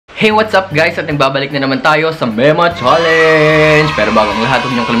Hey, what's up guys? At nagbabalik na naman tayo sa Mema Challenge! Pero bago ang lahat,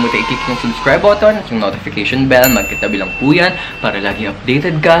 huwag niyong kalimutan i-click yung subscribe button at yung notification bell. Magkatabi lang po yan para lagi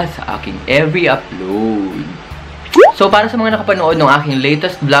updated ka sa aking every upload. So, para sa mga nakapanood ng aking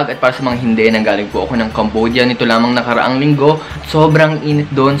latest vlog at para sa mga hindi, nanggaling po ako ng Cambodia nito lamang nakaraang linggo. Sobrang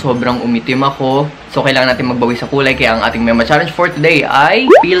init doon, sobrang umitim ako. So, kailangan natin magbawi sa kulay. Kaya ang ating Mema Challenge for today ay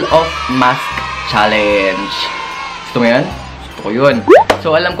Peel Off Mask Challenge. Gusto mo yan? Gusto ko yun.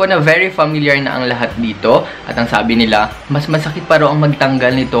 So, alam ko na very familiar na ang lahat dito. At ang sabi nila, mas masakit pa raw ang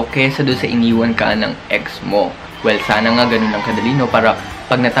magtanggal nito kesa doon sa iniwan ka ng ex mo. Well, sana nga ganun lang kadali, no? Para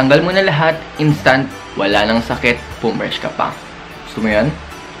pag natanggal mo na lahat, instant, wala nang sakit, pumresh ka pa. Gusto mo yan?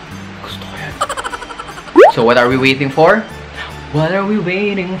 Gusto ko yan. So, what are we waiting for? What are we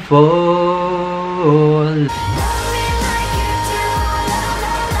waiting for?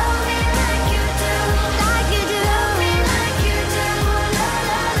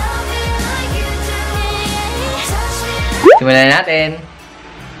 Simulan natin.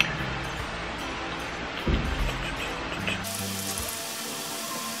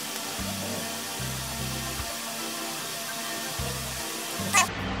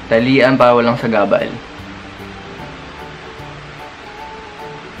 Talian para walang sagabal.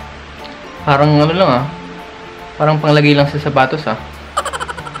 Parang ano lang Parang panglagay lang sa sapatos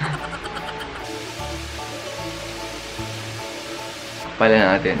Kapala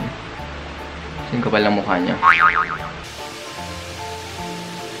natin. Yung kapal ng mukha niya.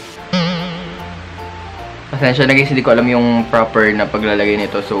 Pasensya na guys, hindi ko alam yung proper na paglalagay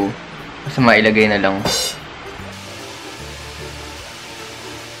nito. So, basta mailagay na lang.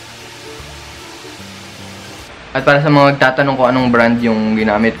 At para sa mga magtatanong ko anong brand yung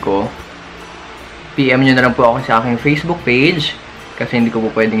ginamit ko, PM nyo na lang po ako sa aking Facebook page. Kasi hindi ko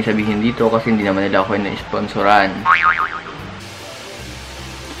po pwedeng sabihin dito kasi hindi naman nila ako na-sponsoran.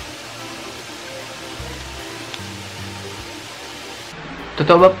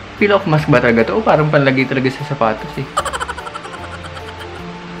 Totoo ba peel off mask ba talaga to? O parang panlagay talaga sa sapatos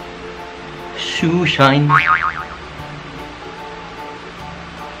Shoe shine.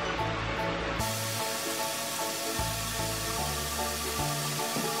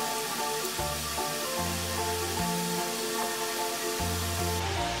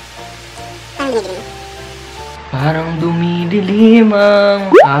 Parang dumidilim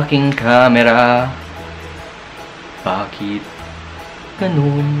ang aking camera. Bakit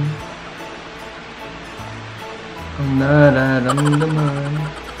ganun ang nararamdaman?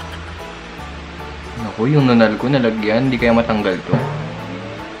 Naku, yung nunal ko nalagyan. Hindi kaya matanggal to.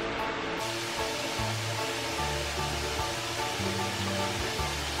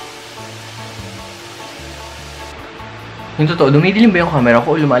 Yung totoo, dumidilim ba yung camera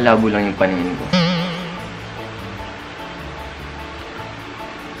ko o lumalabo lang yung paningin ko?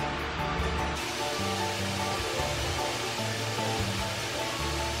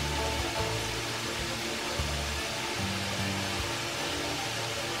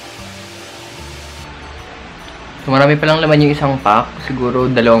 So, marami palang laman yung isang pack. Siguro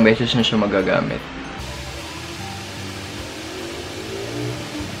 2 beses na siya magagamit.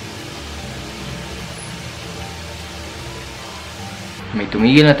 May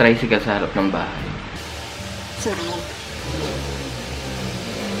tumigil na tricycle sa harap ng bahay.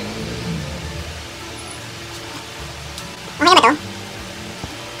 Okay na ba to?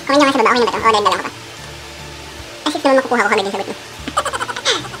 Comment nyo nga sa baba, okay na ba to? O, dahil dalang ko pa. As if naman makukuha ko kami din sa bit mo.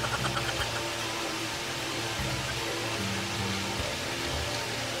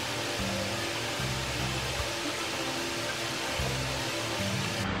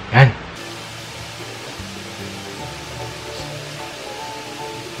 Yan.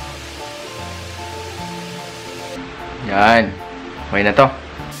 Yan. Okay na to.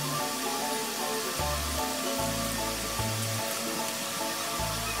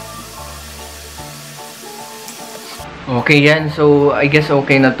 Okay yan. So, I guess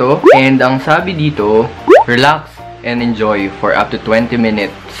okay na to. And ang sabi dito, relax and enjoy for up to 20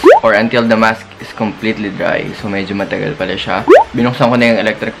 minutes or until the mask is completely dry. So, medyo matagal pala siya. Binuksan ko na yung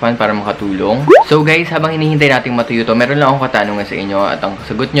electric fan para makatulong. So, guys, habang hinihintay nating matuyo to, meron lang akong katanungan sa inyo at ang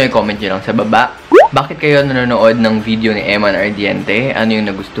sagot nyo ay comment nyo lang sa baba. Bakit kayo nanonood ng video ni Emmanuel Ardiente? Ano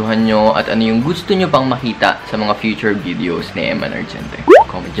yung nagustuhan nyo at ano yung gusto nyo pang makita sa mga future videos ni Emmanuel Ardiente?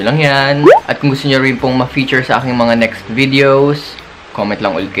 Comment nyo lang yan. At kung gusto nyo rin pong ma-feature sa aking mga next videos, comment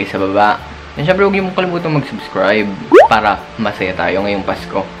lang ulit kayo sa baba. And syempre, huwag niyo kalimutan mag-subscribe para masaya tayo ngayong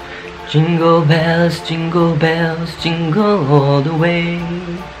Pasko. Jingle bells, jingle all the way.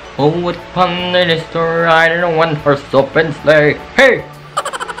 Oh, what fun it is to ride in a one-horse open sleigh. Hey!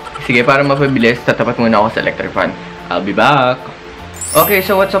 Sige, para mapabilis, tatapat muna ako sa electric fan. I'll be back. Okay,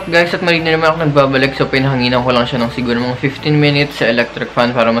 so what's up guys? At mali na naman ako nagbabalik. So pinahanginan ko lang siya ng siguro mga 15 minutes sa electric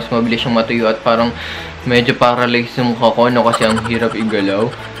fan para mas mabilis siyang matuyo at parang medyo paralyzed yung mukha ko, no? Kasi ang hirap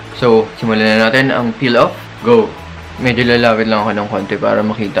igalaw. So, simulan na natin ang peel off. Go! Medyo lalawit lang ako ng konti para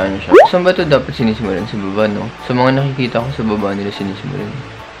makita nyo siya. Saan ba ito dapat sinisimulan? Sa baba, no? Sa mga nakikita ko sa baba nila sinisimulan.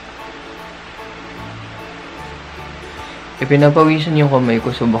 Pinapawisan yung kamay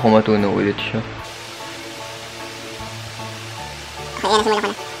ko so baka matunaw ulit siya. Okay, yan, nasimulan ko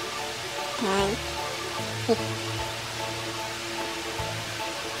na. Ayan.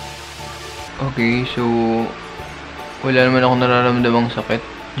 Okay, so wala naman akong nararamdamang sakit.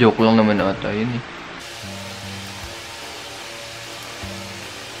 Joke lang naman ata yun eh.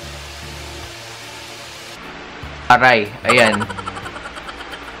 Aray, ayan.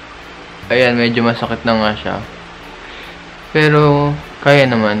 Ayan, medyo masakit na nga siya. Pero, kaya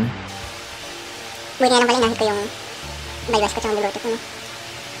naman. Buti na lang pala, inahit ko yung balwas ko tsaka niluto ko, no?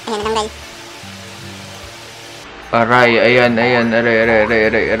 Ayan, natanggal. Aray, ayan, ayan. Aray, aray, aray,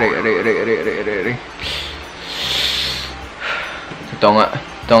 aray, aray, aray, aray, aray, aray, aray, aray.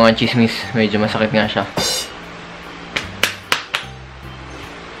 Ito nga chismis. Medyo masakit nga siya.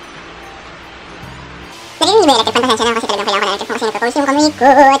 Narinig ba electric fan? Pasensya na kasi talagang kailangan ko na electric fan kasi nagka-pulse yung kamay ko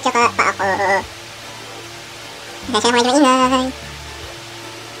at saka pa ako. Pasensya na kung medyo maingay.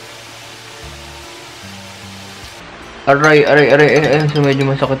 Aray, aray, aray, aray. So, medyo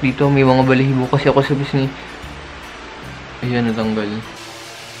masakit dito. May mga balahibo kasi ako sa bisni. Ayan, natanggal.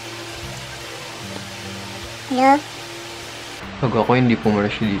 Hello? Pag ako hindi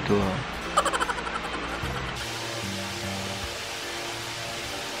pumalas dito, ha.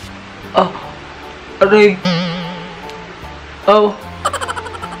 Ah! Aray! Oh!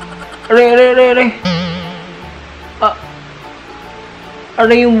 Aray, aray, aray, aray! Ah!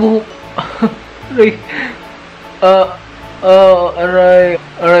 Aray yung buhok! Aray! Aray!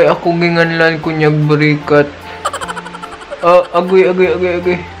 Aray, ako ginganlan kunyag barikat. Agoy, agoy, agoy,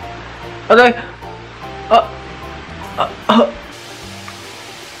 agoy. Aray!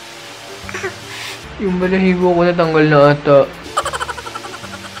 Yung balahibo ko natanggal na ata.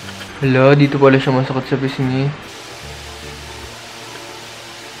 Hala, dito pala siya masakit sa pisngi.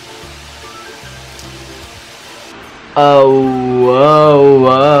 Aw, wow,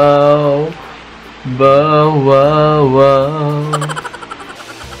 wow. Ba, wow, wow.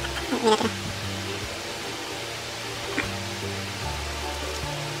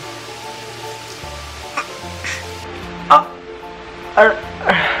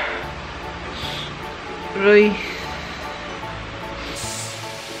 Aray.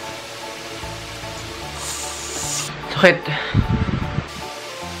 Sakit.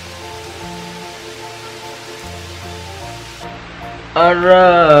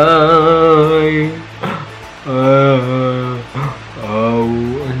 Aray. Aw,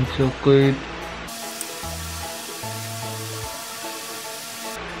 ang sakit.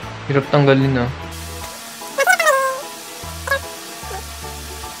 Hirap tanggalin, ah.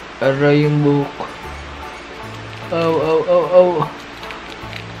 Aray yung buhok. Aw, aw, aw, aw.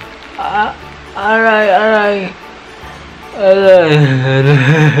 Aray, aray. Aray,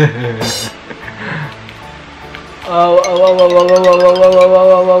 aray. Aw, aw, aw, aw, aw, aw, aw, aw, aw,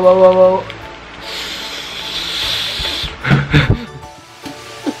 aw, aw, aw, aw, aw, aw.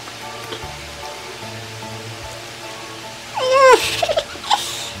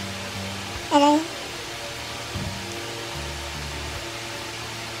 Aray.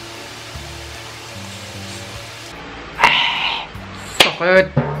 Sakit.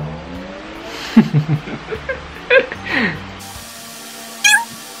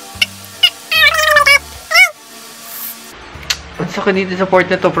 Ang sakit dito sa part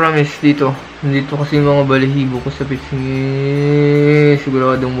na to, promise. Dito. Nandito kasi yung mga balahibo ko sa pisngi.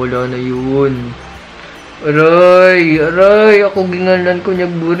 Siguradong wala na yun. Aray! Aray! Ako gingalan ko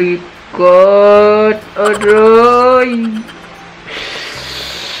niyag burikat. Aray!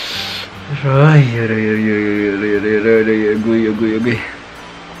 Aray! Aray! Aray! Aray! Aray! Aray! Aray! Aray! Agoy! Agoy! Agoy!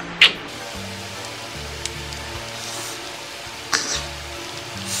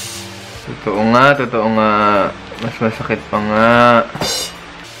 Totoo nga! Totoo nga! Mas masakit pa nga.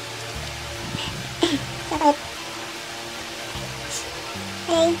 Sakit.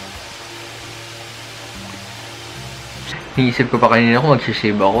 Aray. Iniisip ko pa kanina kung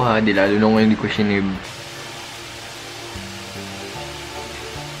magsishave ako, ha. Di lalo nung hindi ko sinave.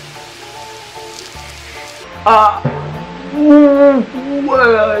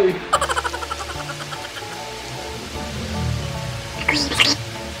 Why?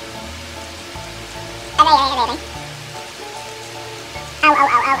 Aray, aray, aray, aray. Aw, aw,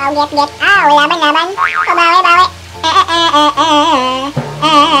 aw, aw, aw, get. Aw, laban. Bawi. Lawan.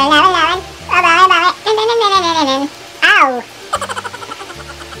 Bawi. Ow!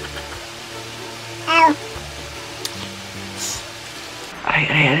 Ow!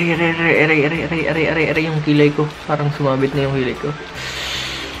 Aray, yung kilay ko. Parang sumabit na yung kilay ko.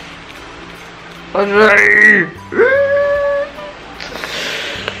 Aray!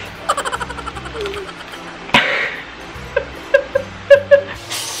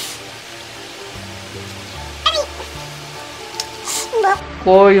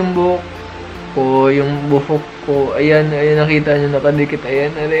 Yung buhok ko, yung buhok ko. Ayan, nakita nyo, nakadikit.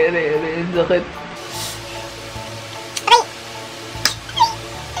 Ayan, aray, sakit.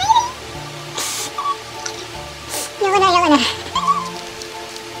 Yoko na.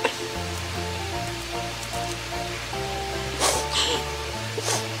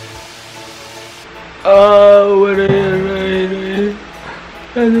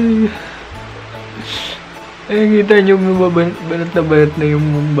 Ay, kita nyo, banat na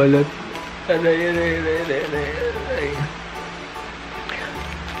yung balat. Aray.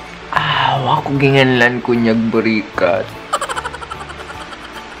 Ako ginganlan ko nyag berikat.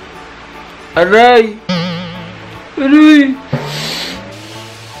 Aray!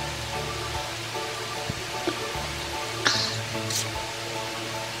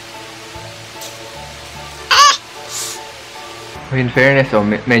 In fairness,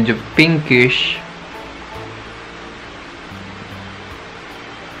 medyo pinkish.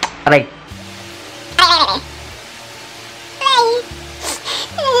 Aray!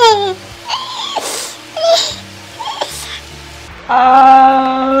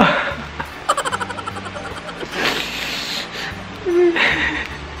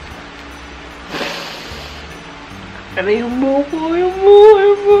 Aray, yung buhok ko, aray.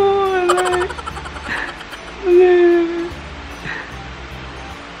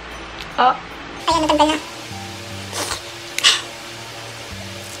 Ayan, natanggal na.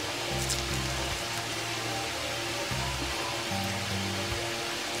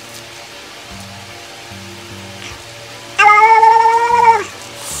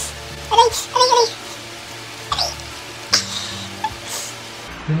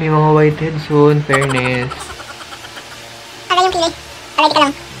 May mga whitehead soon, fairness. Aray yung kilay. Aray, tika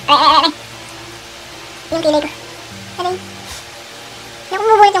lang. Aray. Yung kilay ko. Aray. Yung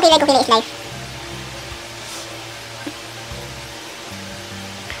umubulit yung kilay ko, kilay is life.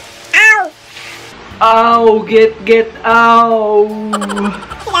 Ow! Ow! Get ow!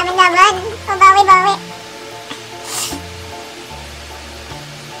 Laman. O, bawi.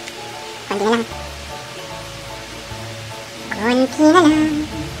 Konti na lang.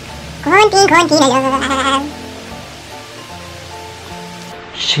 Konti na lang.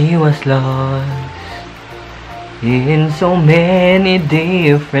 She was lost in so many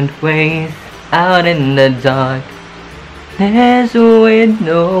different ways, out in the dark, there's with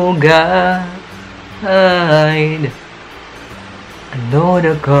no guide. I know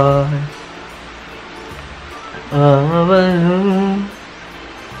the cause of a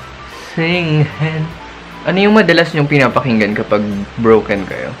losing hand. Ano yung madalas nyong pinapakinggan kapag broken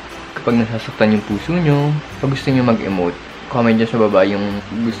kayo? Kapag nasasaktan yung puso nyo, pag gusto nyo mag-emote, comment dyan sa baba yung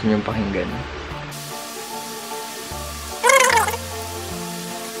gusto nyong pakinggan.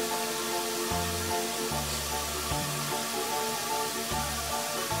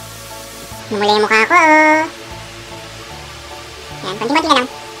 Namula yung mukha ko. Yan, konti-konti na lang.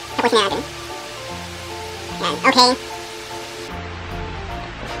 Tapos na natin. Yan, okay.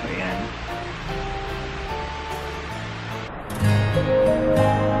 So, yan.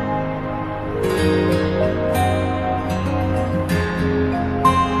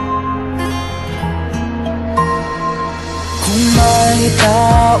 Kung may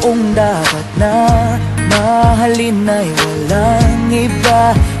taong dapat na mahalin ay walang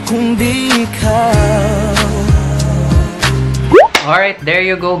iba kundi ikaw. Alright, there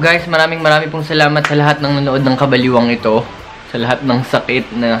you go guys. Maraming pong salamat sa lahat ng nanood ng kabaliwang ito. Sa lahat ng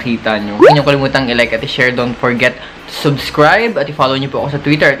sakit na nakita nyo. Huwag nyo kalimutang i-like at i-share. Don't forget to subscribe. At i-follow nyo po ako sa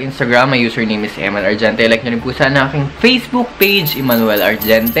Twitter at Instagram. My username is Emmanuel Ardiente. Like nyo rin po sana aking Facebook page, Emmanuel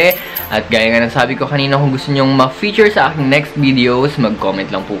Ardiente. At gaya nga ng sabi ko kanina, kung gusto nyong ma-feature sa aking next videos, mag-comment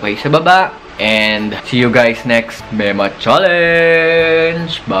lang po kayo sa baba. And see you guys next Mema Challenge!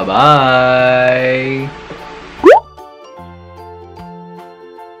 Bye-bye!